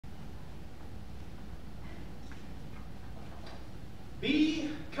Be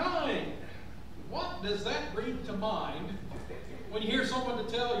kind. What does that bring to mind when you hear someone to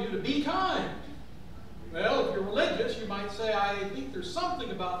tell you to be kind? Well, if you're religious, you might say, I think there's something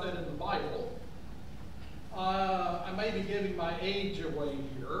about that in the Bible. I may be giving my age away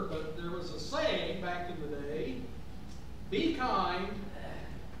here, but there was a saying back in the day, be kind,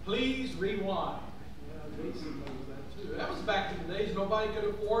 please rewind. Yeah, Jason knows that too. That was back in the days nobody could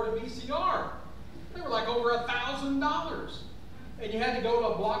afford a VCR. They were like over $1,000. And you had to go to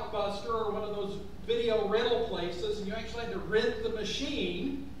a Blockbuster or one of those video rental places, and you actually had to rent the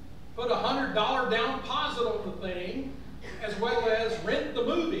machine, put a $100 down deposit on the thing, as well as rent the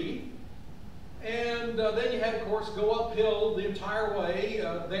movie. And then you had, of course, go uphill the entire way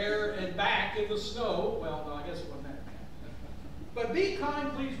there and back in the snow. Well, no, I guess it wasn't that bad. But be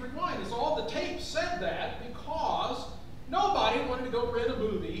kind, please rewind. So all the tapes said that because nobody wanted to go rent a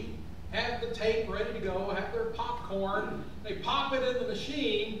movie, have the tape ready to go, have their popcorn, they pop it in the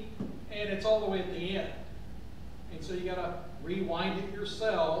machine, and it's all the way at the end. And so you got to rewind it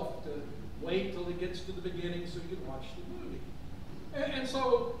yourself to wait till it gets to the beginning so you can watch the movie. And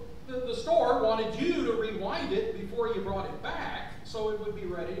so the store wanted you to rewind it before you brought it back so it would be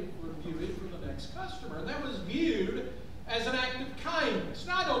ready for viewing for the next customer. And that was viewed as an act of kindness.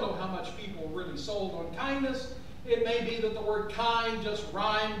 Now, I don't know how much people really sold on kindness. It may be that the word kind just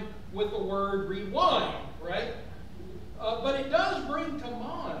rhymed with the word rewind, right? But it does bring to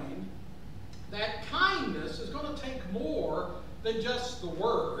mind that kindness is going to take more than just the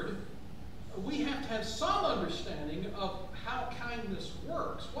word. We have to have some understanding of how kindness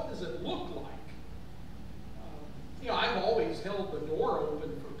works. What does it look like? I've always held the door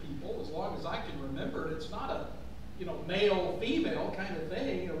open for people as long as I can remember it. It's not a male-female kind of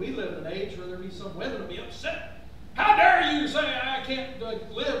thing. We live in an age where there'll be some women who'll be upset. How dare you say I can't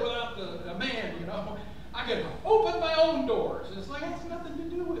live without a man, I can open my own doors. And it's like, it has nothing to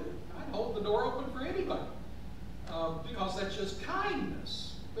do with it. I'd hold the door open for anybody because that's just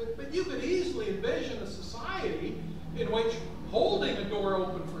kindness. But you could easily envision a society in which holding a door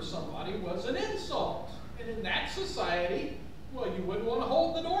open for somebody was an insult. And in that society, well, you wouldn't want to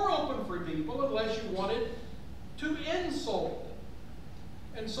hold the door open for people unless you wanted to insult them.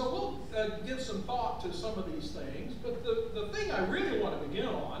 And so we'll give some thought to some of these things. But the thing I really want to begin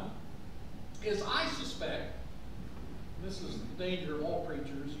on is I suspect, this is the danger of all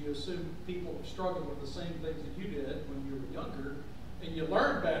preachers, you assume people struggle with the same things that you did when you were younger, and you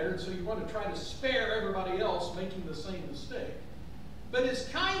learn better, so you want to try to spare everybody else making the same mistake. But is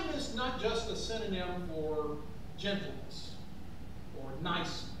kindness not just a synonym for gentleness or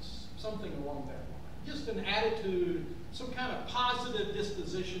niceness, something along that line? Just an attitude, some kind of positive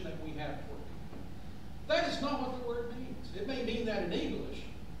disposition that we have for people. That is not what the word means. It may mean that in English,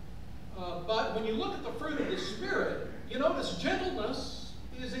 but when you look at the fruit of the Spirit, you notice gentleness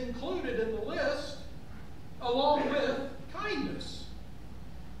is included in the list along with kindness.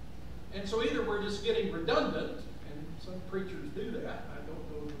 And so either we're just getting redundant, and some preachers do that. I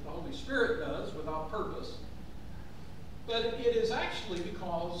don't know if the Holy Spirit does without purpose. But it is actually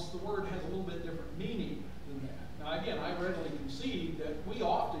because the word has a little bit different meaning than that. Now again, I readily concede that we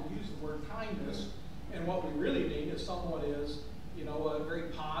often use the word kindness, and what we really mean is someone is, a very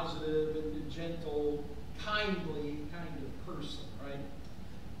positive and gentle, kindly kind of person, right?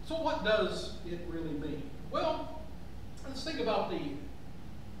 So what does it really mean? Well, let's think about the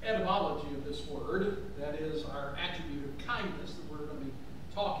etymology of this word, that is our attribute of kindness that we're going to be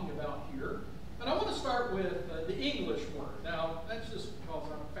talking about here. And I want to start with the English word. Now, that's just because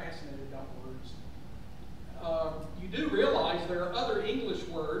I'm fascinated about words. You do realize there are other English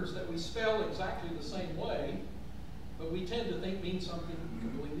words that we spell exactly the same way, but we tend to think mean something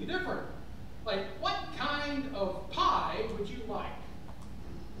completely different. Like, what kind of pie would you like?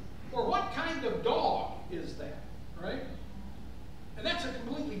 Or what kind of dog is that, right? And that's a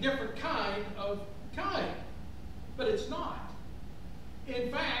completely different kind of kind, but it's not.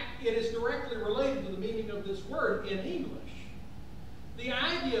 In fact, it is directly related to the meaning of this word in English. The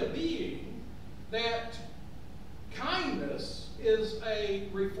idea being that kindness is a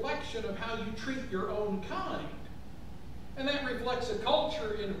reflection of how you treat your own kind. And that reflects a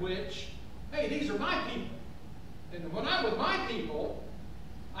culture in which, hey, these are my people. And when I'm with my people,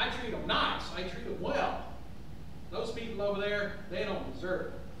 I treat them nice. I treat them well. Those people over there, they don't deserve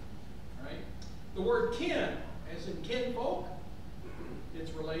it. Right? The word kin, as in kinfolk,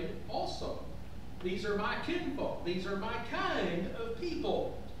 it's related also. These are my kinfolk. These are my kind of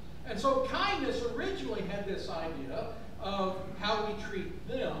people. And so kindness originally had this idea of how we treat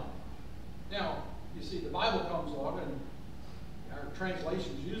them. Now, you see, the Bible comes along and our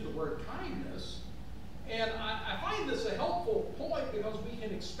translations use the word kindness, And I find this a helpful point because we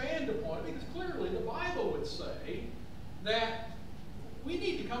can expand upon it, because clearly the Bible would say that we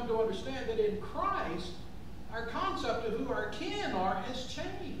need to come to understand that in Christ, our concept of who our kin are has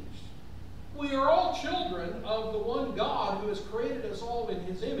changed. We are all children of the one God who has created us all in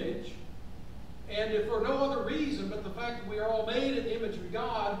His image. And if for no other reason but the fact that we are all made in the image of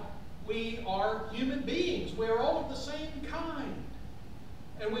God, we are human beings. We are all of the same kind.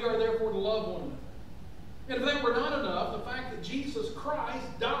 And we are therefore to love one another. And if that were not enough, the fact that Jesus Christ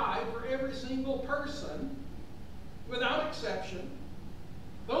died for every single person, without exception,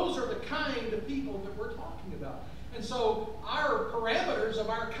 those are the kind of people that we're talking about. And so our parameters of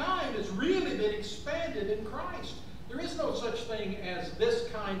our kind has really been expanded in Christ. There is no such thing as this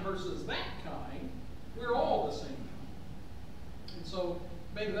kind versus that kind. We're all the same kind. And so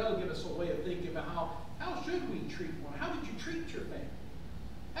maybe that'll give us a way of thinking about how should we treat one? How would you treat your family?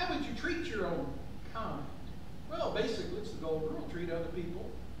 How would you treat your own kind? Well, basically, it's the golden rule. Treat other people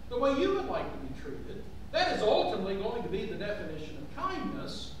the way you would like to be treated. That is ultimately going to be the definition of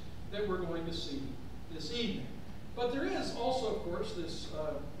kindness that we're going to see this evening. But there is also, of course, this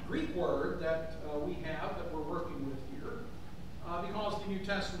Greek word that we have that we're working with here. Because the New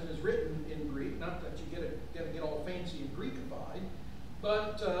Testament is written in Greek, not that you get all fancy and Greekified,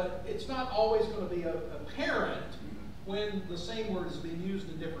 but it's not always going to be apparent when the same word is being used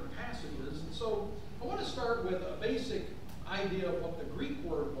in different passages. And so I want to start with a basic idea of what the Greek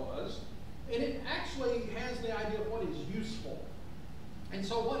word was. And it actually has the idea of what is useful. And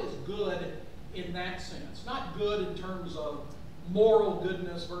so what is good in that sense? Not good in terms of moral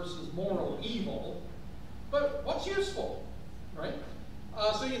goodness versus moral evil, but what's useful, right?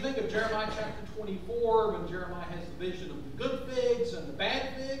 So you think of Jeremiah chapter 24, when Jeremiah has the vision of the good figs and the bad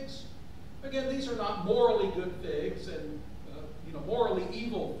figs. Again, these are not morally good figs and morally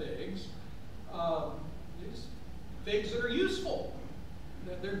evil figs. These figs that are useful,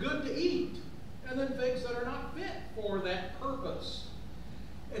 that they're good to eat, and then figs that are not fit for that purpose.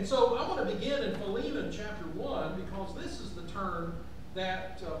 And so I want to begin in Philemon chapter 1, because this is the term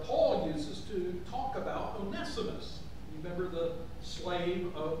that Paul uses to talk about Onesimus. You remember the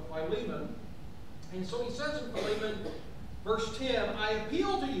slave of Philemon. And so he says in Philemon, verse 10, I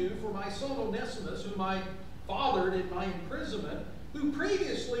appeal to you for my son Onesimus, whom I fathered in my imprisonment, who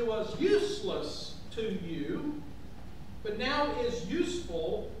previously was useless to you, but now is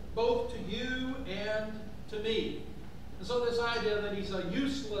useful both to you and to me. And so this idea that he's a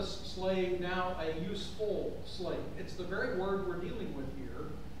useless slave, now a useful slave. It's the very word we're dealing with here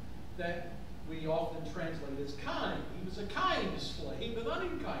that we often translate as kind. He was a kind slave, an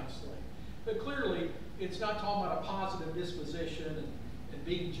unkind slave. But clearly, it's not talking about a positive disposition and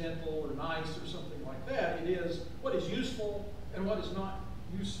being gentle or nice or something like that. It is what is useful and what is not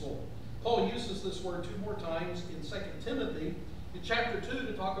useful. Paul uses this word 2 more times in 2 Timothy. In chapter 2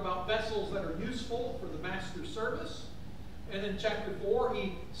 to talk about vessels that are useful for the master's service. And in chapter 4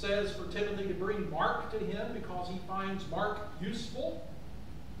 he says for Timothy to bring Mark to him because he finds Mark useful.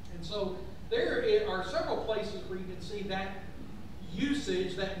 And so there are several places where you can see that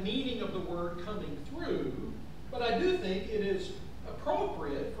usage, that meaning of the word coming through. But I do think it is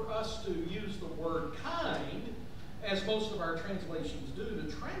appropriate for us to use the word kind, as most of our translations do,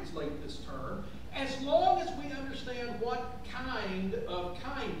 to translate this term, as long as we understand what kind of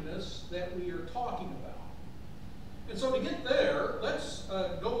kindness that we are talking about. And so to get there, let's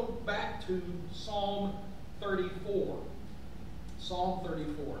go back to Psalm 34. Psalm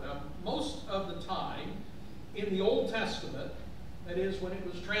 34. Now, most of the time in the Old Testament, that is, when it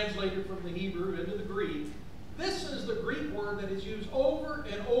was translated from the Hebrew into the Greek, this is the Greek word that is used over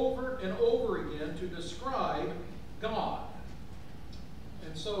and over and over again to describe God.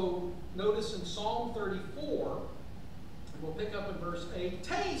 And so notice in Psalm 34, and we'll pick up in verse 8,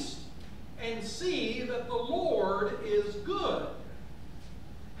 taste and see that the Lord is good.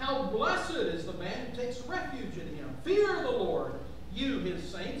 How blessed is the man who takes refuge in him. Fear the Lord, you his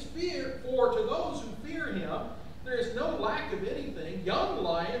saints, for to those who fear him there is no lack of anything. Young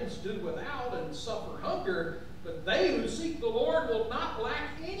lions do without and suffer hunger, but they who seek the Lord will not lack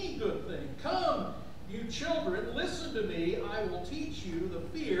any good thing. Come, you children, listen to me. I will teach you the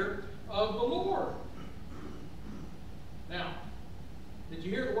fear of the Lord. Now, did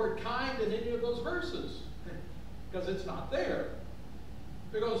you hear the word kind in any of those verses? Because it's not there.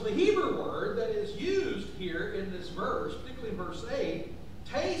 Because the Hebrew word that is used here in this verse, particularly in verse 8,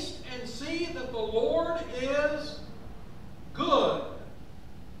 taste and see that the Lord is good.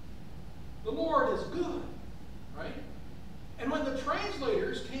 The Lord is good, right? And when the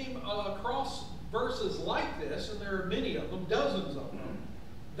translators came across verses like this, and there are many of them, dozens of them,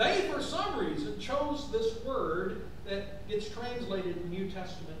 they, for some reason, chose this word that gets translated in the New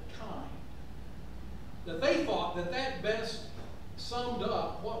Testament, kind. That they thought that that best summed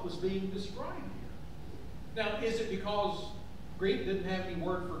up what was being described here. Now, is it because Greek didn't have any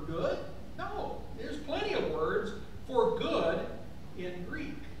word for good? No. There's plenty of words for good in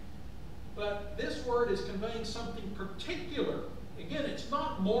Greek. But this word is conveying something particular. Again, it's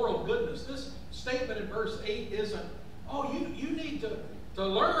not moral goodness. This statement in verse 8 isn't, oh, you need to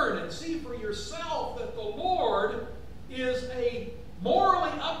learn and see for yourself that the Lord is a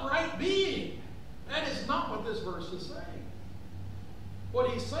morally upright being. That is not what this verse is saying. What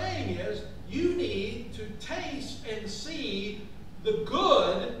he's saying is, you need to taste and see the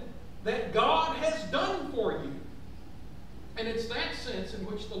good that God has done for you. And it's that sense in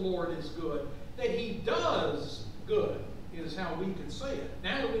which the Lord is good, that he does good, is how we can say it.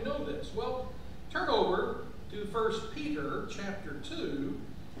 Now that we know this, well, turn over to 1 Peter chapter 2,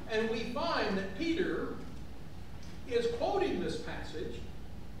 and we find that Peter is quoting this passage,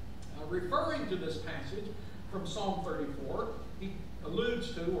 referring to this passage from Psalm 34. He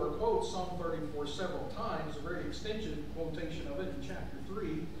alludes to or quotes Psalm 34 several times, a very extensive quotation of it in chapter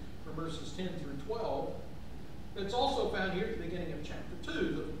 3, from verses 10 through 12. But it's also found here at the beginning of chapter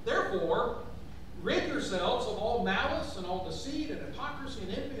 2. Therefore, rid yourselves of all malice and all deceit and hypocrisy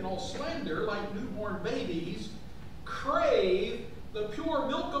and envy and all slander, like newborn babies. Crave the pure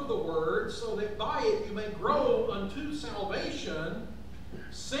milk of the word, so that by it you may grow unto salvation,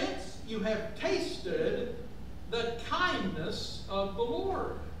 since you have tasted the kindness of the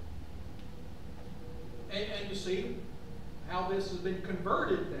Lord. And you see how this has been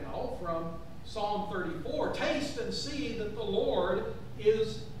converted now from Psalm 34. Taste and see that the Lord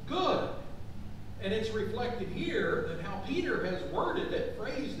is good. And it's reflected here that how Peter has worded it,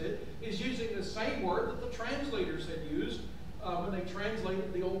 phrased it, is using the same word that the translators had used when they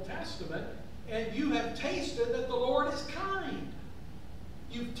translated the Old Testament. And you have tasted that the Lord is kind.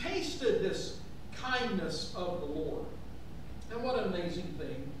 You've tasted this kindness of the Lord. And what an amazing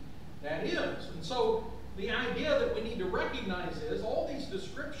thing that is. And so the idea that we need to recognize is all these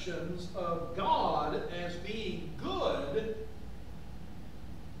descriptions of God as being good,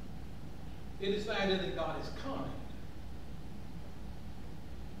 it is the idea that God is kind.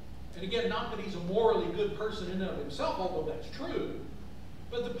 And again, not that he's a morally good person in and of himself, although that's true.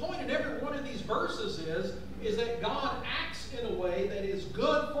 But the point in every one of these verses is that God acts in a way that is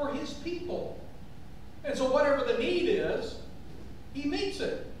good for his people. And so whatever the need is, he meets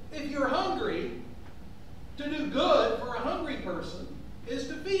it. If you're hungry, to do good for a hungry person is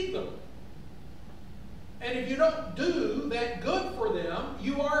to feed them. And if you don't do that good for them,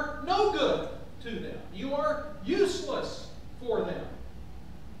 you are no good to them. You are useless for them.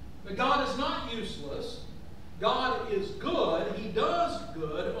 But God is not useless. God is good. He does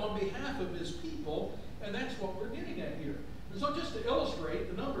good on behalf of his people, and that's what we're getting at here. And so just to illustrate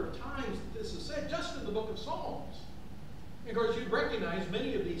the number of times that this is said, just in the book of Psalms. Of course, you'd recognize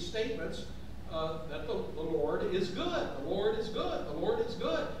many of these statements that the Lord is good. The Lord is good. The Lord is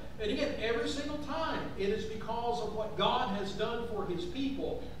good. And again, every single time, it is because of what God has done for his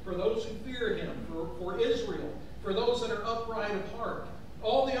people, for those who fear him, for Israel, for those that are upright of heart.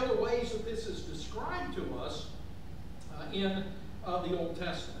 All the other ways that this is described to us in the Old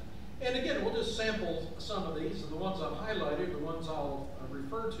Testament. And again, we'll just sample some of these, the ones I've highlighted, the ones I'll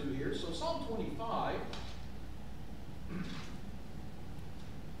refer to here. So Psalm 25.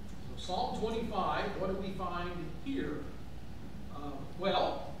 Psalm 25, what do we find here?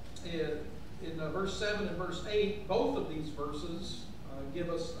 In verse 7 and verse 8, both of these verses give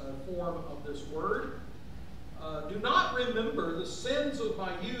us a form of this word. Do not remember the sins of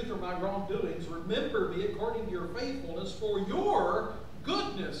my youth or my wrongdoings. Remember me according to your faithfulness for your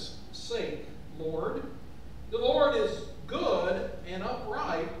goodness' sake, Lord. The Lord is good and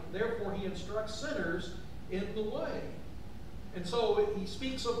upright, therefore he instructs sinners in the way. And so he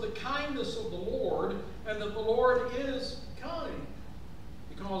speaks of the kindness of the Lord, and that the Lord is kind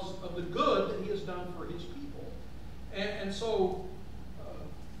because of the good that he has done for his people. And so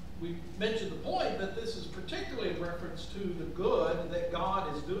we mentioned the point that this is particularly in reference to the good that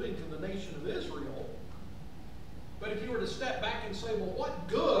God is doing to the nation of Israel. But if you were to step back and say, well, what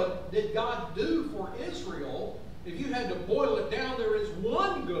good did God do for Israel? If you had to boil it down, there is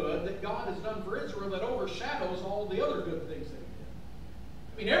one good that God has done for Israel that overshadows all the other good things that he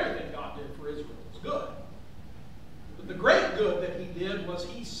did. I mean, everything God did for Israel was good. But the great good that he did was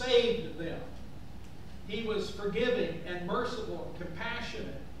he saved them. He was forgiving and merciful and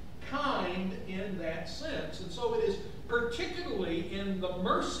compassionate, kind in that sense. And so it is particularly in the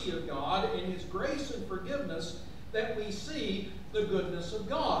mercy of God, in his grace and forgiveness, that we see the goodness of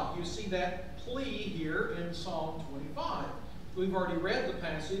God. You see that plea here in Psalm 25. We've already read the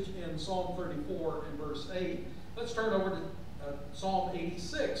passage in Psalm 34 and verse 8. Let's turn over to Psalm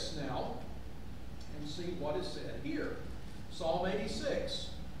 86 now and see what is said here. Psalm 86.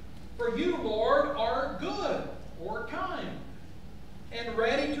 For you, Lord, are good or kind, and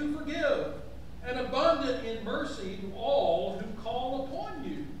ready to forgive, and abundant in mercy to all who call upon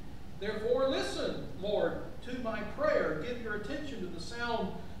you. Therefore listen, Lord, to my prayer. Give your attention to the sound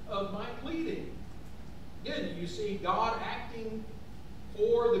of my pleading. Again, you see God acting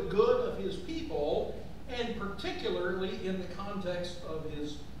for the good of his people, and particularly in the context of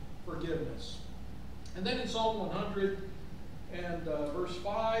his forgiveness. And then in Psalm 100 and verse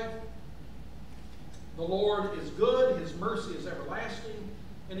 5, the Lord is good, his mercy is everlasting,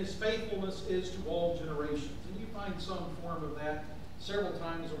 and his faithfulness is to all generations. And you find some form of that several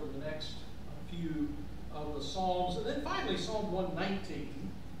times over the next few of the Psalms. And then finally, Psalm 119.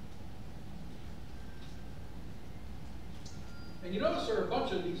 And you notice there are a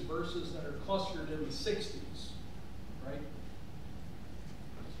bunch of these verses that are clustered in the 60s, right?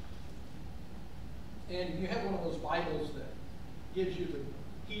 And you have one of those Bibles that gives you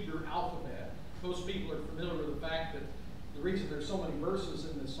the Hebrew alphabet. Most people are familiar with the fact that the reason there's so many verses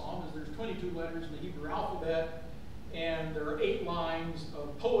in this psalm is there's 22 letters in the Hebrew alphabet, and there are 8 lines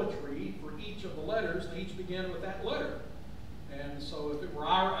of poetry for each of the letters. They each begin with that letter. And so if it were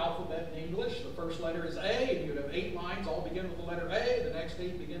our alphabet in English, the first letter is A, and you'd have 8 lines, all begin with the letter A, the next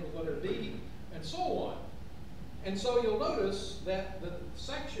 8 begin with the letter B, and so on. And so you'll notice that the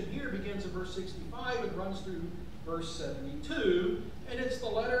section here begins in verse 65 and runs through verse 72, and it's the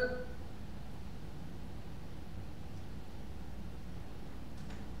letter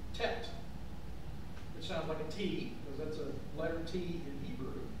Tet, which sounds like a T, because that's a letter T in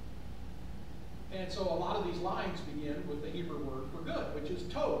Hebrew. And so a lot of these lines begin with the Hebrew word for good, which is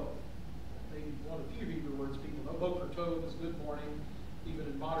tov. Maybe one of the few Hebrew words people know. Boker tov is good morning, even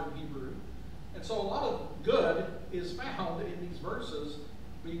in modern Hebrew. And so a lot of good is found in these verses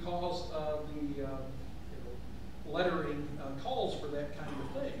because the lettering calls for that kind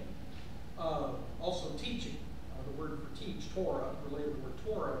of thing. Also teaching. The word for teach, Torah, related to the word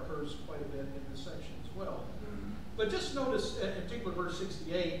Torah, occurs quite a bit in this section as well. But just notice, in particular, verse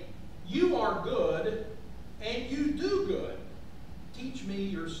 68, you are good, and you do good. Teach me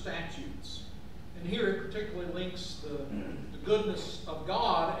your statutes. And here it particularly links the goodness of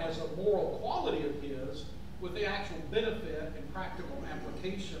God as a moral quality of his with the actual benefit and practical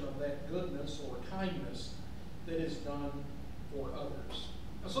application of that goodness or kindness that is done for others.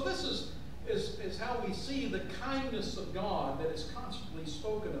 And so this is how we see the kindness of God that is constantly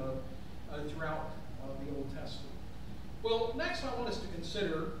spoken of throughout the Old Testament. Well, next I want us to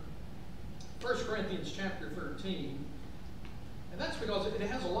consider 1 Corinthians chapter 13. And that's because it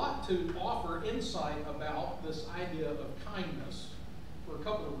has a lot to offer insight about this idea of kindness for a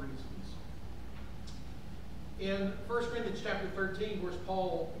couple of reasons. In 1 Corinthians chapter 13, of course,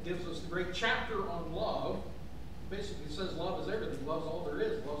 Paul gives us the great chapter on love. Basically says love is everything. Love's all there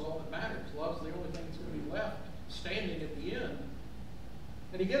is. Love's all that matters. Love's the only thing that's going to be left standing at the end.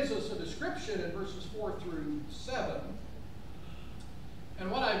 And he gives us a description in verses 4 through 7.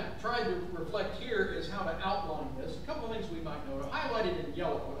 And what I've tried to reflect here is how to outline this. A couple of things we might know. I've highlighted in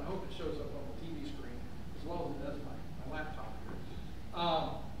yellow, and I hope it shows up on the TV screen as well as it does my laptop here.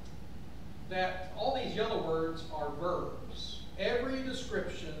 That all these yellow words are verbs. Every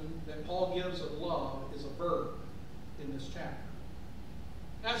description that Paul gives of love is a verb in this chapter.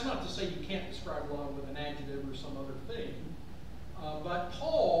 That's not to say you can't describe love with an adjective or some other thing, but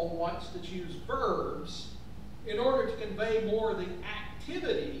Paul wants to choose verbs in order to convey more the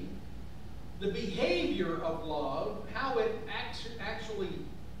activity, the behavior of love, how it actually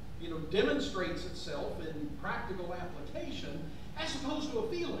demonstrates itself in practical application, as opposed to a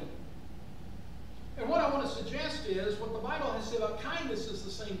feeling. And what I want to suggest is what the Bible has said about kindness is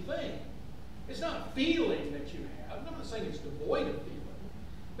the same thing. It's not a feeling that you have. I'm not saying it's devoid of feeling.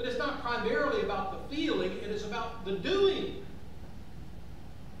 But it's not primarily about the feeling. It is about the doing.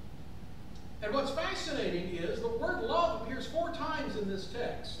 And what's fascinating is the word love appears 4 times in this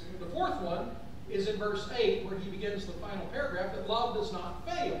text. The 4th one is in verse 8, where he begins the final paragraph, that love does not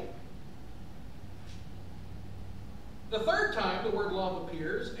fail. The 3rd time the word love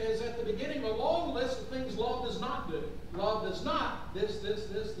appears is at the beginning of a long list of things love does not do. Love does not this,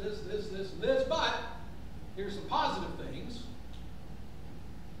 but here's the positive things.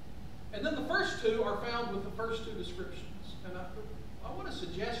 And then the first 2 are found with the first 2 descriptions. And I want to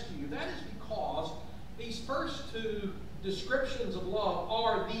suggest to you that is because these first 2 descriptions of love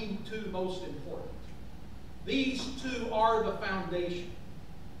are the 2 most important. These two are the foundation.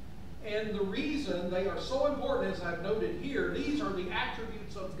 And the reason they are so important, as I've noted here, these are the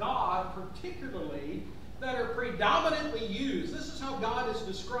attributes of God particularly that are predominantly used. This is how God is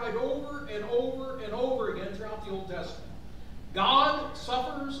described over and over and over again throughout the Old Testament. God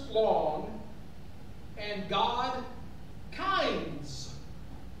suffers long, and God kinds.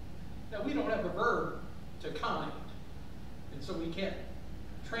 Now, we don't have a verb to kind, and so we can't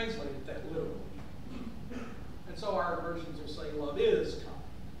translate it that literally. And so our versions will say love is kind,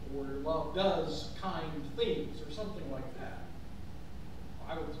 or love does kind things, or something like that.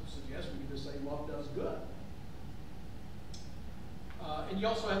 I would suggest we could just say love does good. And you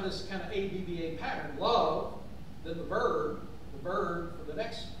also have this kind of ABBA pattern. Love, then the verb for the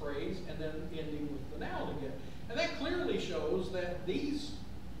next phrase, and then ending with the noun again. And that clearly shows that these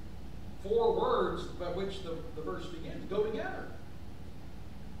four words by which the verse begins go together.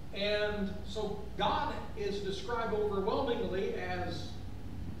 And so God is described overwhelmingly as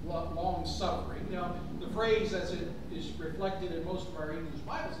long-suffering. Now, the phrase as it is reflected in most of our English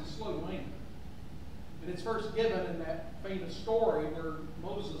Bibles is slow to anger. And it's first given in that famous story where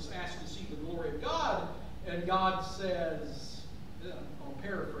Moses asked to see the glory of God, and God says, I'll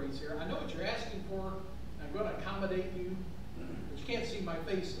paraphrase here, I know what you're asking for, and I'm going to accommodate you, but you can't see my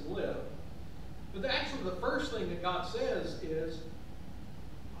face and live. But actually the first thing that God says is,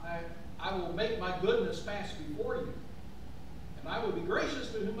 I will make my goodness pass before you. And I will be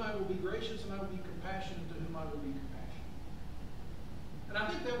gracious to whom I will be gracious, and I will be compassionate to whom I will be compassionate. And I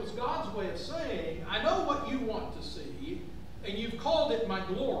think that was God's way of saying, I know what you want to see, and you've called it my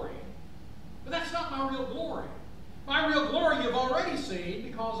glory, but that's not my real glory. My real glory you've already seen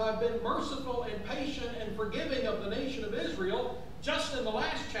because I've been merciful and patient and forgiving of the nation of Israel just in the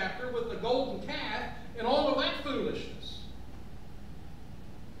last chapter with the golden calf and all of that foolishness.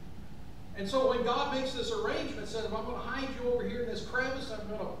 And so when God makes this arrangement, says, I'm going to hide you over here in this crevice, I'm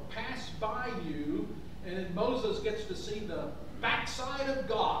going to pass by you, and then Moses gets to see the backside of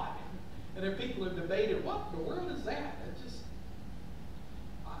God. And there people have debated, what in the world is that?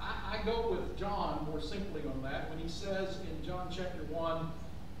 I go with John more simply on that when he says in John chapter 1,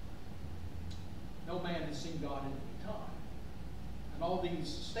 no man has seen God at any time. And all these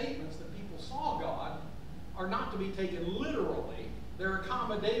statements that people saw God are not to be taken literally. They're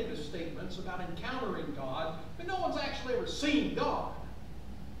accommodative statements about encountering God, but no one's actually ever seen God.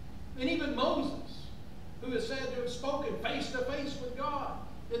 And even Moses, who is said to have spoken face to face with God,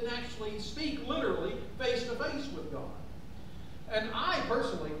 didn't actually speak literally face to face with God. And I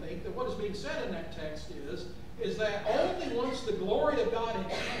personally think that what is being said in that text is that only once the glory of God had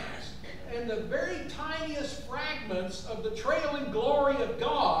passed, and the very tiniest fragments of the trailing glory of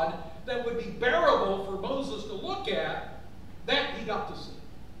God that would be bearable for Moses to look at, that he got to see.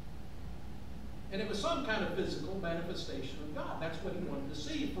 And it was some kind of physical manifestation of God. That's what he wanted to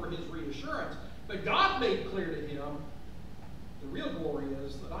see for his reassurance. But God made clear to him, the real glory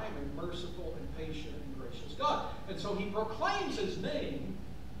is that I am a merciful and patient and gracious God. And so he proclaims his name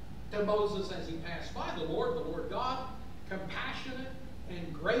to Moses as he passed by, the Lord God, compassionate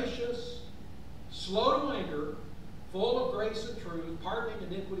and gracious, slow to anger, full of grace and truth,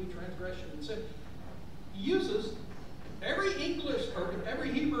 pardoning iniquity, transgression, and sin. He uses every English or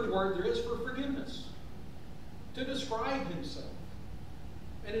every Hebrew word there is for forgiveness to describe himself.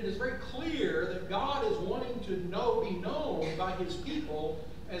 And it is very clear that God is wanting to be known by his people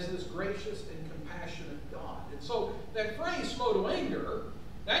as this gracious and compassionate God. And so that phrase, slow to anger,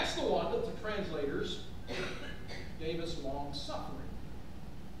 that's the one that the translators gave us long-suffering.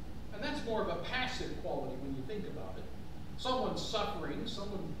 And that's more of a passive quality when you think about it. Someone's suffering,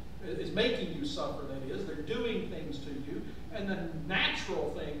 someone is making you suffer, that is. They're doing things to you. And the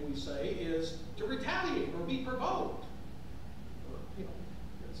natural thing we say is to retaliate or be provoked. Or,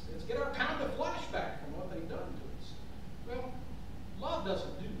 let's get our pound of flesh back from what they've done to us. Well, love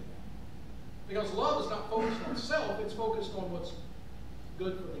doesn't do that. Because love is not focused on self, it's focused on what's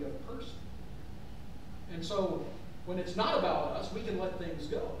good for the other person. And so, when it's not about us, we can let things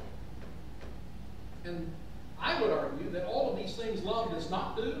go. And I would argue that all of these things love does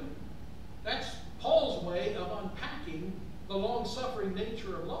not do. That's Paul's way of unpacking the long-suffering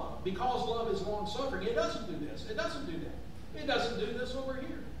nature of love. Because love is long-suffering, it doesn't do this, it doesn't do that. It doesn't do this over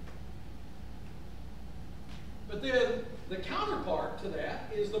here. But then the counterpart to that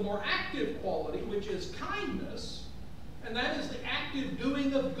is the more active quality, which is kindness, and that is the active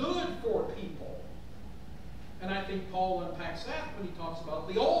doing of good for people. And I think Paul unpacks that when he talks about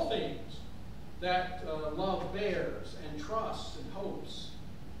the all things that love bears and trusts and hopes.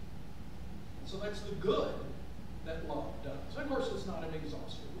 And so that's the good that love does. Of course, it's not an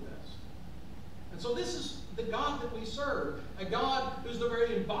exhaustive list. And so this is the God that we serve, a God who's the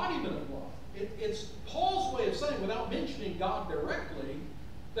very embodiment of love. It's Paul's way of saying, without mentioning God directly,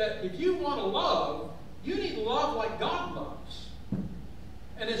 that if you want to love, you need to love like God loves.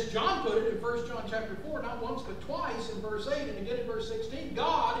 And as John put it in 1 John chapter 4, not once but twice in verse 8 and again in verse 16,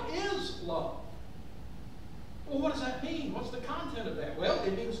 God is love. Well, what does that mean? What's the content of that? Well,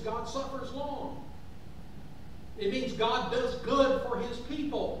 it means God suffers long. It means God does good for his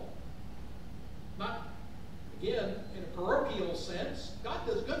people. Not, again, in a parochial sense, God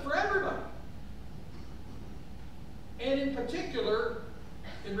does good for everybody. And in particular,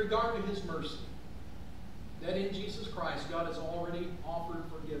 in regard to his mercy, that in Jesus Christ, God has already offered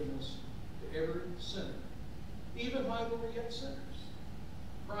forgiveness to every sinner. Even while we were yet sinners,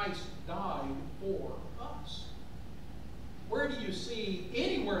 Christ died for us. Where do you see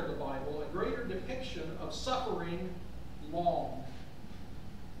anywhere in the Bible a greater depiction of suffering long?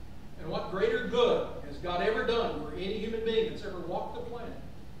 And what greater good has God ever done for any human being that's ever walked the planet?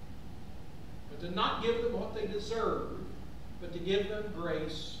 But to not give them what they deserve, but to give them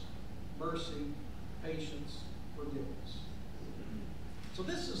grace, mercy, patience, forgiveness. So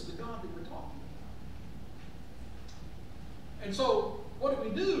this is the God that we're talking about. And so what do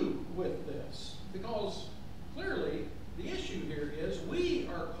we do with this? Because clearly the issue here is we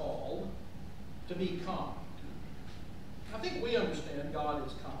are called to be kind. I think we understand God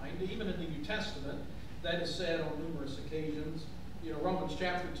is kind. Even in the New Testament, that is said on numerous occasions. You know, Romans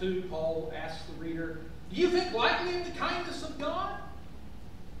chapter 2, Paul asks the reader, do you think lightly of the kindness of God?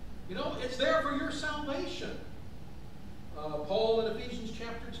 You know, it's there for your salvation. Paul in Ephesians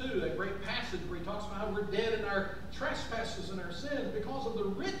chapter 2, that great passage where he talks about how we're dead in our trespasses and our sins because of the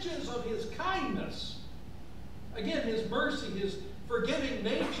riches of his kindness. Again, his mercy, his forgiving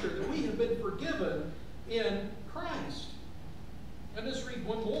nature, that we have been forgiven in Christ. And let's read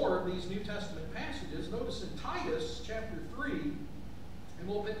one more of these New Testament passages. Notice in Titus chapter 3, and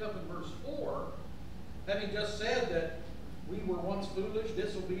we'll pick up in verse 4, having just said that we were once foolish,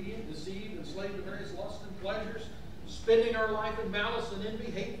 disobedient, deceived, enslaved to various lusts and pleasures, spending our life in malice and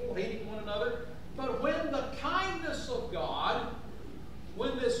envy, hateful, hating one another. But when the kindness of God,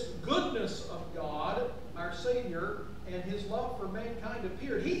 when this goodness of God, our Savior, and his love for mankind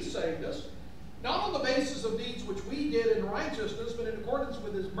appeared, he saved us, not on the basis of deeds which we did in righteousness, but in accordance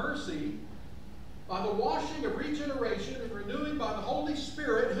with his mercy, by the washing of regeneration and renewing by the Holy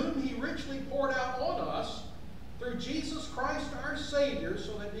Spirit, whom he richly poured out on us, through Jesus Christ our Savior,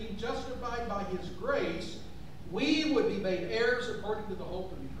 so that being justified by his grace, we would be made heirs according to the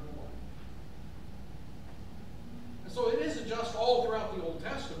hope of eternal life. And so it isn't just all throughout the Old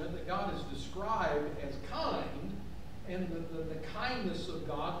Testament that God is described as kind, and the kindness of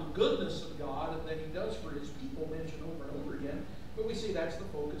God, the goodness of God, and that he does for his people mentioned over and over again. But we see that's the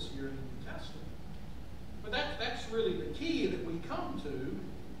focus here in the New Testament. But that's really the key that we come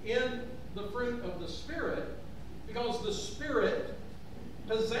to in the fruit of the Spirit, because the Spirit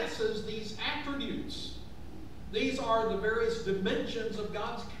possesses these attributes. These are the various dimensions of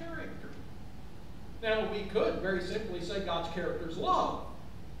God's character. Now, we could very simply say God's character is love,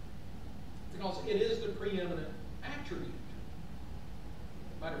 because it is the preeminent attribute.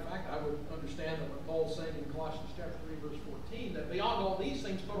 Matter of fact, I would understand that what Paul's saying in Colossians chapter 3, verse 14, that beyond all these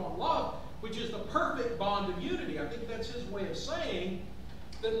things put on love, which is the perfect bond of unity. I think that's his way of saying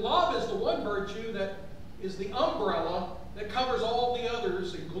that love is the one virtue that is the umbrella that covers all the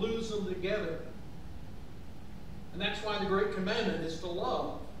others and glues them together. And that's why the great commandment is to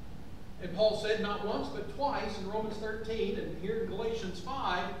love. And Paul said not once but twice in Romans 13 and here in Galatians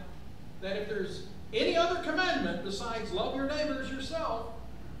 5 that if there's any other commandment besides love your neighbor as yourself,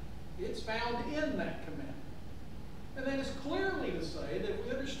 it's found in that commandment. And that is clearly to say that if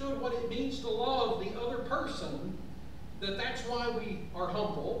we understood what it means to love the other person, that's why we are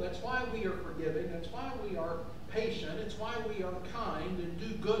humble, that's why we are forgiving, that's why we are patient, it's why we are kind and do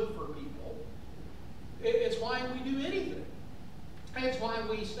good for people. It's why we do anything. And it's why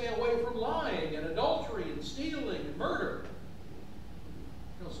we stay away from lying and adultery and stealing and murder.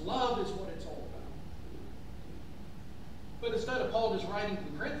 Because love is what it's all about. But instead of Paul just writing to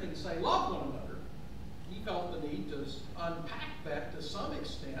the Corinthians say, love one another, he felt the need to unpack that to some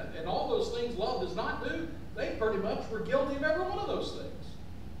extent. And all those things love does not do, they pretty much were guilty of every one of those things.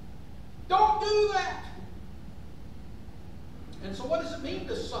 Don't do that! And so what does it mean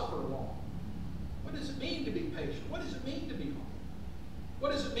to suffer long? What does it mean to be patient? What does it mean to be humble?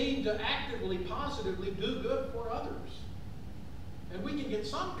 What does it mean to actively, positively do good for others? And we can get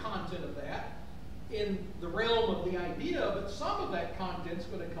some content of that in the realm of the idea, but some of that content's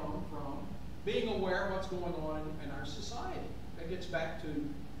going to come from being aware of what's going on in our society. That gets back to,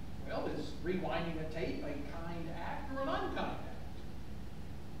 Well, is rewinding a tape a kind act or an unkind act?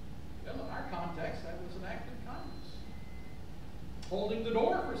 Well, in our context, that was an act of kindness. Holding the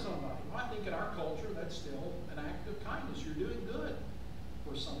door for somebody. Well, I think in our culture, that's still an act of kindness. You're doing good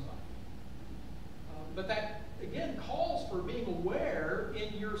for somebody. But that, again, calls for being aware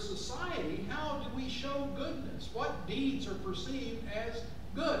in your society, how do we show goodness? What deeds are perceived as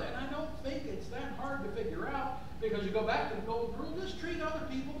good? And I don't think it's that hard to figure out, because you go back to the golden rule, just treat other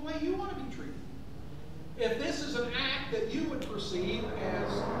people the way you want to be treated. If this is an act that you would perceive as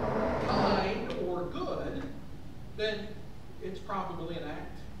kind or good, then it's probably an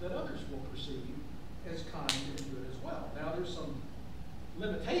act that others will perceive as kind and good as well. Now, there's some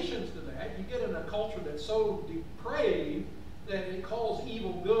limitations to that. You get in a culture that's so depraved that it calls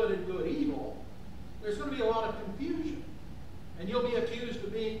evil good and good evil, there's going to be a lot of confusion. And you'll be accused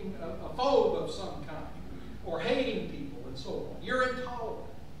of being a phobe of some kind, or hating people and so on. You're intolerant.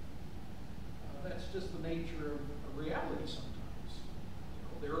 That's just the nature of reality sometimes.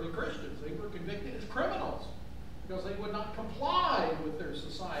 The early Christians, they were convicted as criminals because they would not comply with their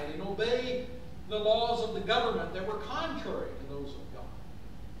society and obey the laws of the government that were contrary to those of God.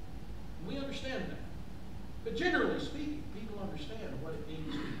 And we understand that. But generally speaking, people understand what it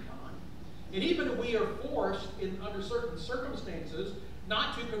means to be kind. And even if we are forced, under certain circumstances,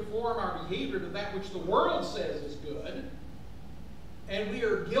 not to conform our behavior to that which the world says is good, and we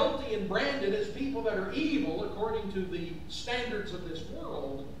are guilty and branded as people that are evil according to the standards of this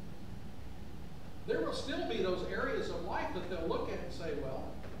world, there will still be those areas of life that they'll look at and say, well,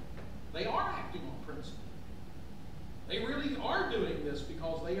 they are acting on principle. They really are doing this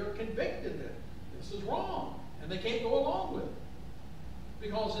because they are convicted that this is wrong, and they can't go along with it.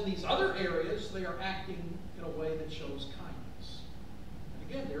 Because in these other areas, they are acting in a way that shows kindness. And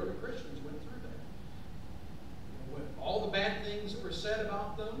again, the early Christians went through that. When all the bad things that were said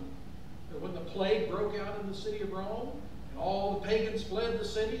about them, that when the plague broke out in the city of Rome, and all the pagans fled the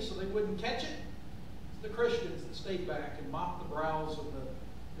city so they wouldn't catch it, it's the Christians that stayed back and mopped the brows of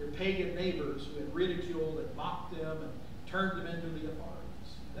their pagan neighbors who had ridiculed and mocked them and turned them into the authorities.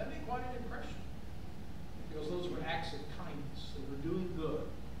 That made quite an impression, because those were acts of kindness. They were doing good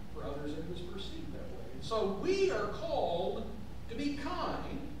for others, and it was perceived that way. And so we are called to be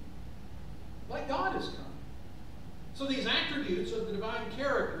kind like God is kind. So these attributes of the divine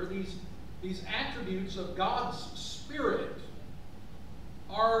character, these attributes of God's Spirit,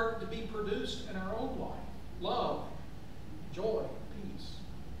 are to be produced in our own life. Love, joy, peace.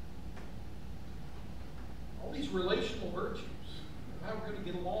 All these relational virtues, how we're going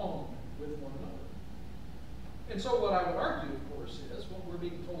to get along with one another. And so what I would argue, of course, is what we're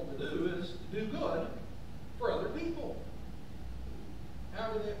being told to do is do good for other people,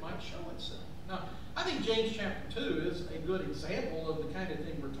 however that might show itself. Now, I think James chapter 2 is a good example of the kind of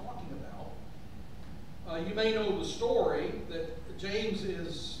thing we're talking about. You may know the story that James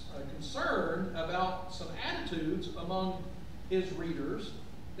is concerned about some attitudes among his readers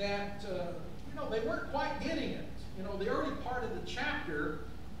that, they weren't quite getting it. The early part of the chapter,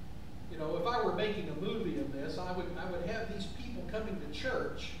 if I were making a movie of this, I would have these people coming to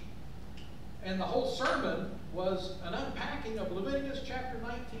church, and the whole sermon was an unpacking of Leviticus chapter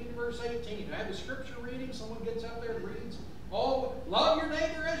 19, verse 18. I had the scripture reading, someone gets out there and reads, love your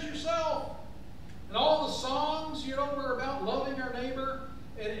neighbor as yourself. And all the songs, were about loving our neighbor.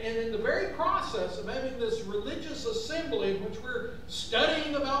 And in the very process of having this religious assembly in which we're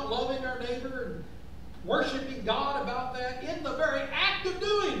studying about loving our neighbor and worshiping God about that, in the very act of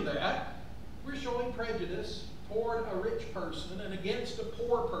doing that, we're showing prejudice toward a rich person and against a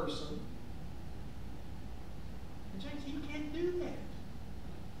poor person. And James, you can't do that.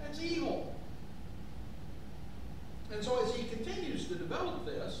 That's evil. And so as he continues to develop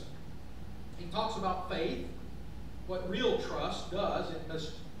this, he talks about faith, what real trust does. It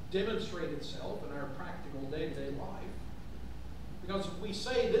must demonstrate itself in our practical day-to-day life. Because if we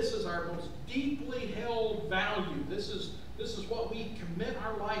say this is our most deeply held value, this is what we commit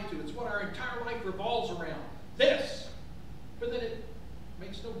our life to, it's what our entire life revolves around, this, but then it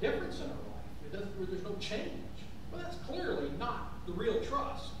makes no difference in our life. There's no change. Well, that's clearly not the real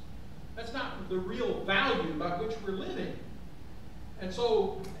trust. That's not the real value by which we're living. And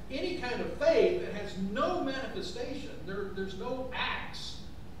so any kind of faith that has no manifestation, there's no acts,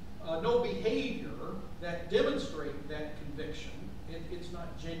 no behavior that demonstrate that conviction, it's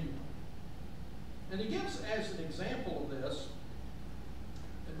not genuine. And he gives as an example of this,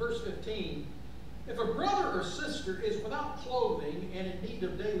 in verse 15, if a brother or sister is without clothing and in need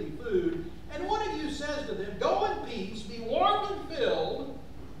of daily food, and one of you says to them, go in peace, be warmed and filled,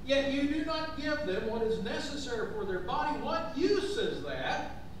 yet you do not give them what is necessary for their body, what use is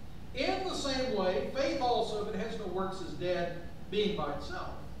that? In the same way, faith also, if it has no works, is dead, being by itself.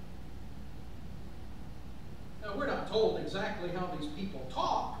 Now, we're not told exactly how these people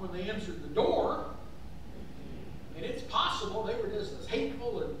talked when they answered the door. And it's possible they were just as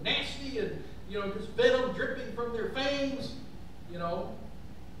hateful and nasty and, just venom dripping from their fangs,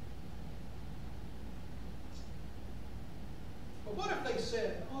 But what if they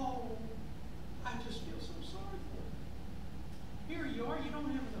said, "Oh, I just feel so sorry for you. Here you are, you don't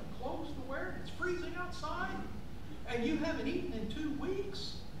have enough clothes to wear, it's freezing outside, and you haven't eaten in 2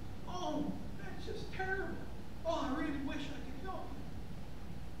 weeks. Oh, that's just terrible. Oh, I really wish I could help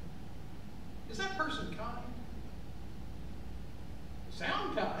you." Is that person kind?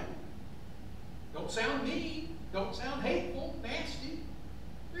 Sound kind. Don't sound mean. Don't sound hateful, nasty.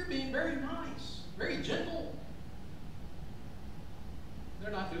 They're being very nice, very gentle.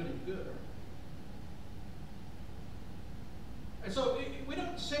 They're not doing any good, are they? And so we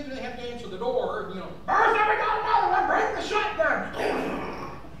don't simply have to answer the door, "Bertha, we got another one, bring the shotgun."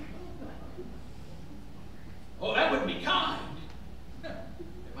 Oh, that wouldn't be kind.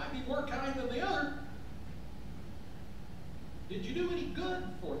 It might be more kind than the other. Did you do any good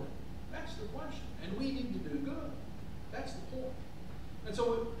for them? That's the question. And we need to do good. That's the point. And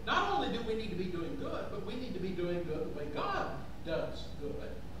so not only do we need to be doing good, but we need to be doing good the way God does good.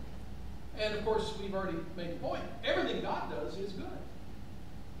 And of course, we've already made the point. Everything God does is good.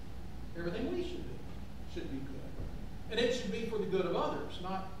 Everything we should be good. And it should be for the good of others,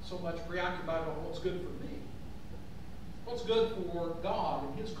 not so much preoccupied on what's good for me. What's good for God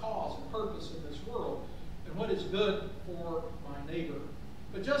and His cause and purpose in this world, and what is good for my neighbor.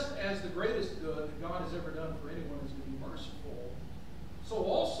 But just as the greatest good that God has ever done for anyone is to be merciful, so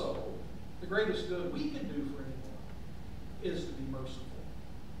also the greatest good we can do for anyone is to be merciful.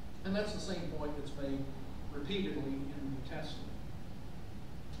 And that's the same point that's made repeatedly in the New Testament.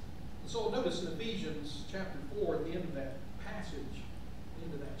 And so notice in Ephesians chapter 4, at the end of that passage,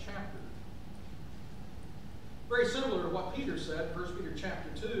 into that chapter, very similar to what Peter said in 1 Peter chapter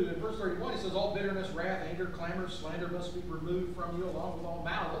 2. In verse 31, he says, "All bitterness, wrath, anger, clamor, slander must be removed from you, along with all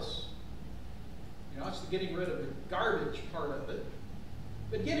malice." That's the getting rid of the garbage part of it.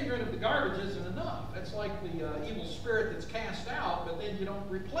 But getting rid of the garbage isn't enough. That's like the evil spirit that's cast out, but then you don't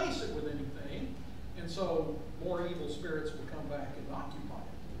replace it with anything. And so more evil spirits will come back and occupy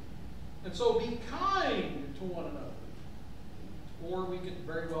it. And so be kind to one another. Or we could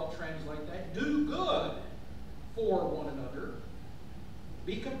very well translate that, do good for one another.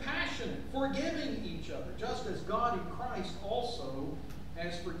 Be compassionate, forgiving each other, just as God in Christ also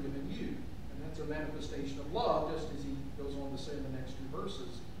has forgiven you. And that's a manifestation of love, just as he goes on to say in the next 2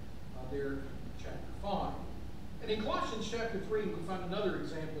 verses there in chapter 5. And in Colossians chapter 3, we find another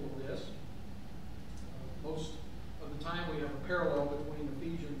example of this. Most of the time we have a parallel between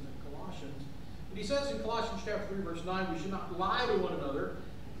Ephesians and Colossians. But he says in Colossians chapter 3, verse 9, we should not lie to one another,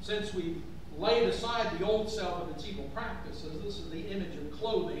 since we laid aside the old self with its evil practices. This is the image of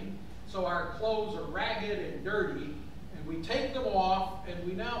clothing. So our clothes are ragged and dirty, and we take them off, and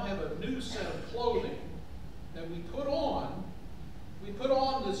we now have a new set of clothing that we put on. We put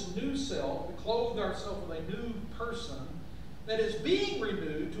on this new self, we clothe ourselves with a new person that is being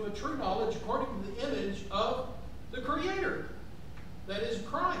renewed to a true knowledge according to the image of the Creator, that is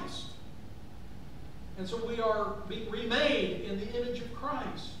Christ. And so we are being remade in the image of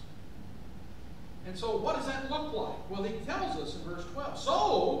Christ. And so what does that look like? Well, he tells us in verse 12.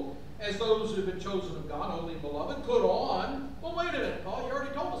 So, as those who have been chosen of God, holy and beloved, put on. Well, wait a minute, Paul, you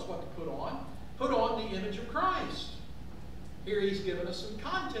already told us what to put on. Put on the image of Christ. Here he's given us some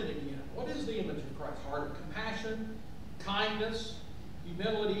content again. What is the image of Christ? Heart of compassion, kindness,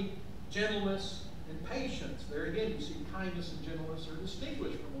 humility, gentleness, and patience. There again, you see kindness and gentleness are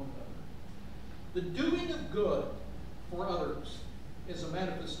distinguished from one another. The doing of good for others is a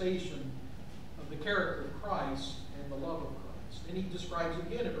manifestation of the character of Christ and the love of Christ. And he describes it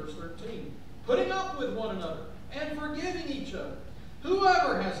again in verse 13. Putting up with one another and forgiving each other.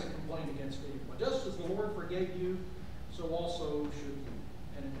 Whoever has a complaint against anyone, just as the Lord forgave you, so also should you.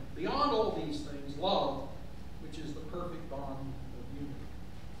 And beyond all these things, love, which is the perfect bond of union.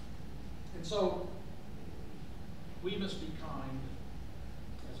 And so, we must be kind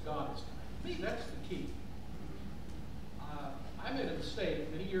as God is kind. To me, that's the key. I made a mistake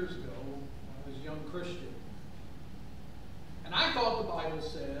many years ago when I was a young Christian. And I thought the Bible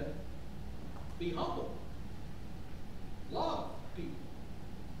said, be humble, love people,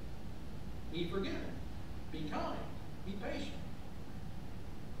 be forgiving, be kind, be patient.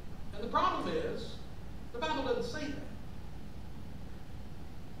 And the problem is, the Bible doesn't say that.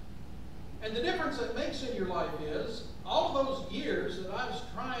 And the difference it makes in your life is, all of those years that I was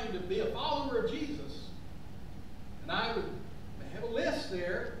trying to be a follower of Jesus, and I would have a list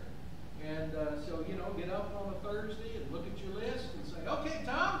there, and so, you know, get up on a Thursday and look at your list and say, okay,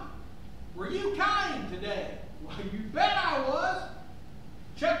 Tom, were you kind today? Well, you bet I was.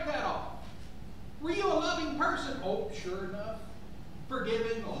 Check that off. Were you a loving person? Oh, sure enough.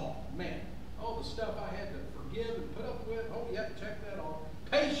 Forgiving? Oh, man. All the stuff I had to forgive and put up with. Oh, yeah, check that off.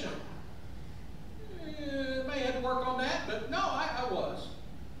 Patient. May have to work on that, but no, I was.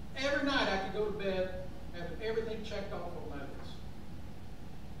 Every night I could go to bed, have everything checked off on my list.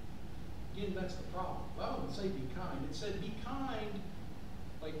 Again, that's the problem. Well, I wouldn't say be kind. It said be kind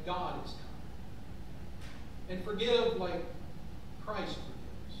like God is kind. And forgive like Christ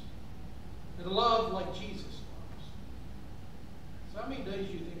forgives. And love like Jesus loves. So how many days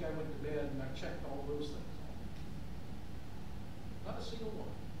do you think I went to bed and I checked all those things off? Not a single one.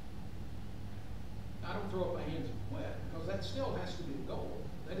 I don't throw up my hands and quit, because that still has to be the goal.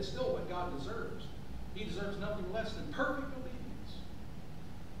 That is still what God deserves. He deserves nothing less than perfect obedience.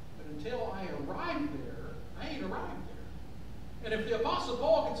 But until I arrive there, I ain't arrived there. And if the Apostle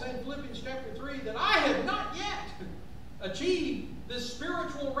Paul can say in Philippians chapter 3 that I have not yet achieved this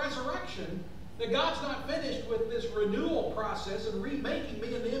spiritual resurrection, that God's not finished with this renewal process and remaking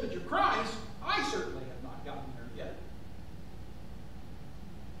me in the image of Christ, I certainly have not gotten there yet.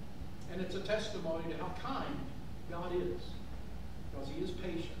 And it's a testimony to how kind God is, because He is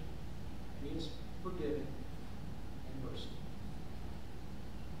patient, and He is forgiving and merciful.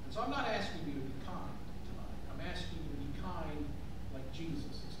 And so I'm not asking you to be kind tonight. I'm asking you to be kind like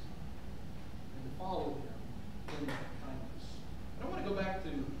Jesus is kind, and to follow Him in that kindness. And I want to go back to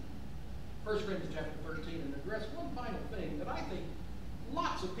 1 Corinthians chapter 13 and address one final thing that I think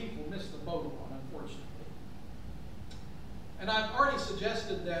lots of people miss the boat on, unfortunately. And I've already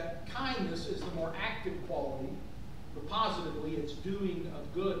suggested that kindness is the more active quality, but positively it's doing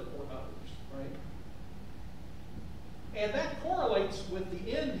of good for others, right? And that correlates with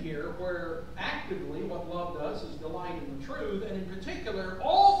the end here, where actively what love does is delight in the truth, and in particular,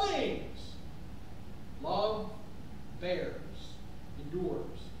 all things. Love bears, endures.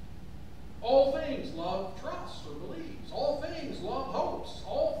 All things love trusts or believes. All things love hopes.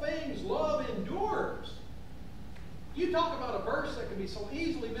 All things love endures. You talk about a verse that can be so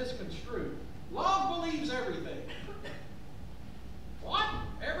easily misconstrued. Love believes everything. What?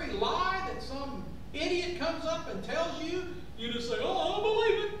 Every lie that some idiot comes up and tells you, you just say, oh, I don't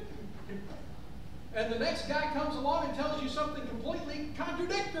believe it. And the next guy comes along and tells you something completely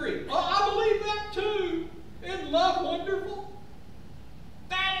contradictory. Oh, I believe that too. Isn't love wonderful?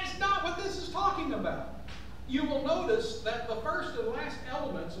 That is not what this is talking about. You will notice that the first and last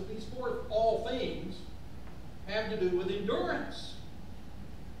elements of these four all things have to do with endurance.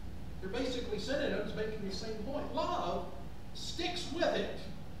 They're basically synonyms making the same point. Love sticks with it.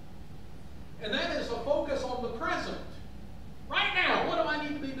 And that is a focus on the present. Right now, what do I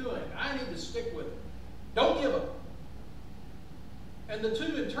need to be doing? I need to stick with it. Don't give up. And the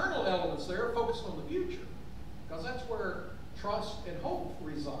two internal elements there are focused on the future, because that's where trust and hope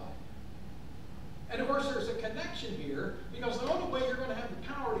reside. And of course, there's a connection here, because the only way you're going to have the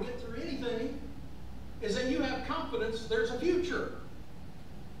power to get through anything is that you have confidence there's a future.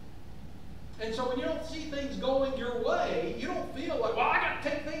 And so when you don't see things going your way, you don't feel like, well, I got to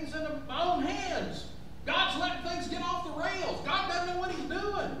take things into my own hands. God's letting things get off the rails. God doesn't know what He's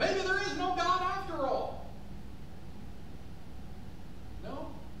doing. Maybe there is no God after all. No.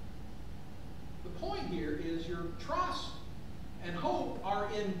 The point here is your trust and hope are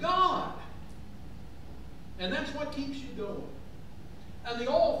in God. And that's what keeps you going. And the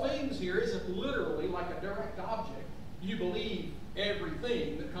all things here isn't literally like a direct object. You believe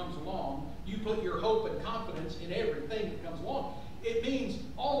everything that comes along. You put your hope and confidence in everything that comes along. It means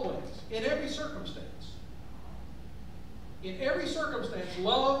always, in every circumstance. In every circumstance,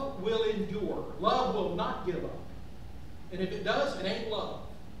 love will endure. Love will not give up. And if it does, it ain't love.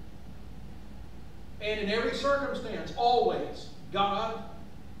 And in every circumstance, always, God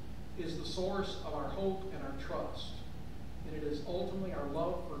is the source of our hope and our trust. And it is ultimately our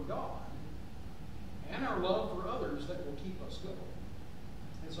love for God and our love for others that will keep us going.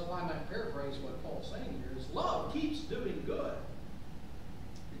 And so I might paraphrase what Paul's saying here is love keeps doing good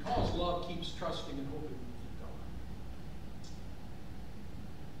because love keeps trusting and hoping in God.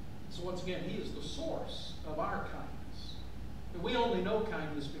 So once again, He is the source of our kindness. And we only know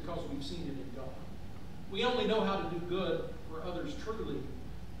kindness because we've seen it in God. We only know how to do good for others truly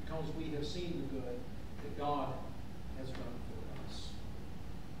because we have seen the good that God has done for us.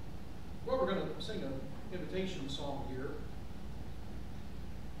 Well, we're going to sing an invitation song here.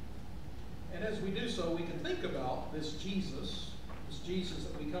 And And as we do so, we can think about this Jesus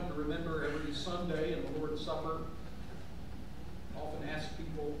that we come to remember every Sunday in the Lord's Supper. I often ask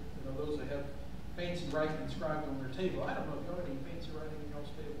people, those that have fancy writing inscribed on their table. I don't know if you have any fancy writing on y'all's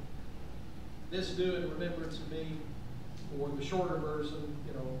table. This do in remembrance of me, or the shorter version,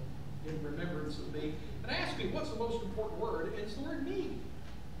 in remembrance of me. And I ask you, what's the most important word? It's the word me.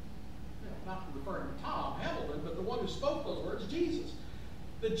 Not referring to Tom Hamilton, but the one who spoke those words, Jesus.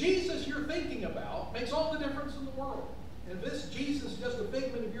 The Jesus you're thinking about makes all the difference in the world. And if this Jesus is just a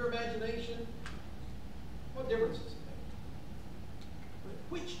figment of your imagination, what difference does it make? But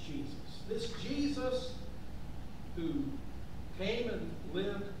which Jesus? This Jesus who came and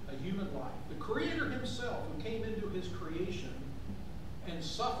lived a human life. The Creator himself who came into his creation and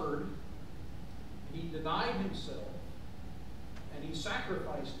suffered. He denied himself and he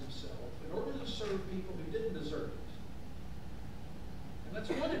sacrificed himself in order to serve people who didn't deserve it. And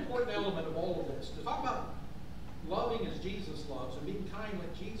that's one important element of all of this. To talk about loving as Jesus loves and being kind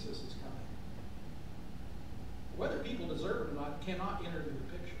like Jesus is kind. Whether people deserve it or not cannot enter into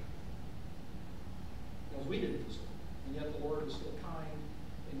the picture. Because we didn't deserve it. And yet the Lord is still kind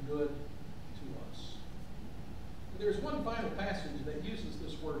and good to us. But there's one final passage that uses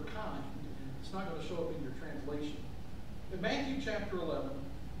this word kind, and it's not going to show up in your translation. In Matthew chapter 11,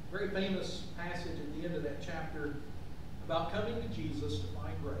 very famous passage at the end of that chapter about coming to Jesus to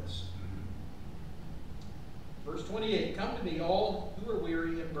find rest. Verse 28, come to me, all who are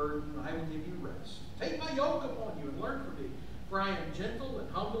weary and burdened, and I will give you rest. Take my yoke upon you and learn from me, for I am gentle and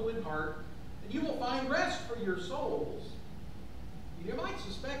humble in heart, and you will find rest for your souls. You might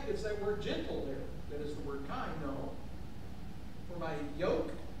suspect it's that word gentle there that is the word kind. No. For my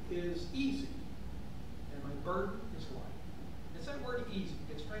yoke is easy, and my burden is light. It's that word easy.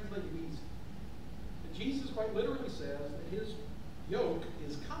 It's translated easy. But Jesus quite literally says that his yoke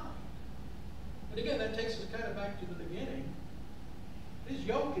is kind. And again, that takes us kind of back to the beginning. His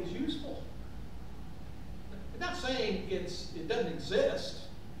yoke is useful. I'm not saying it doesn't exist.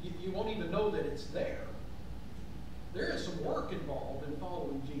 You won't even know that it's there. There is some work involved in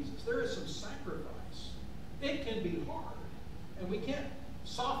following Jesus. There is some sacrifice. It can be hard. And we can't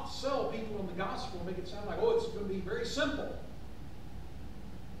soft sell people in the gospel and make it sound like, oh, it's going to be very simple.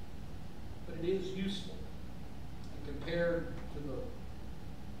 But it is useful. And compared to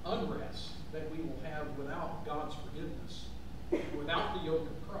the unrest that we will have without God's forgiveness, without the yoke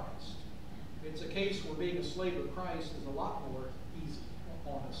of Christ, it's a case where being a slave of Christ is a lot more easy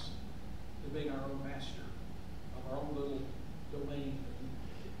on us than being our own master of our own little domain.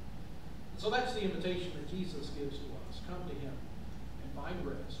 So that's the invitation that Jesus gives to us. Come to him and find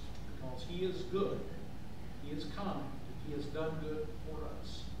rest, because he is good, he is kind, he has done good for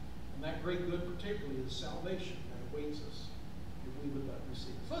us. And that great good particularly is salvation that awaits us if we would but receive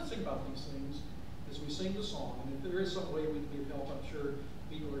it. So let's think about these things as we sing the song. And if there is some way we can be of help, I'm sure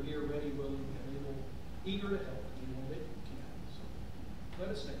people are here ready, willing, and able, eager to help anyone that can. So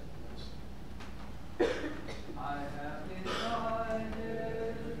let us stand.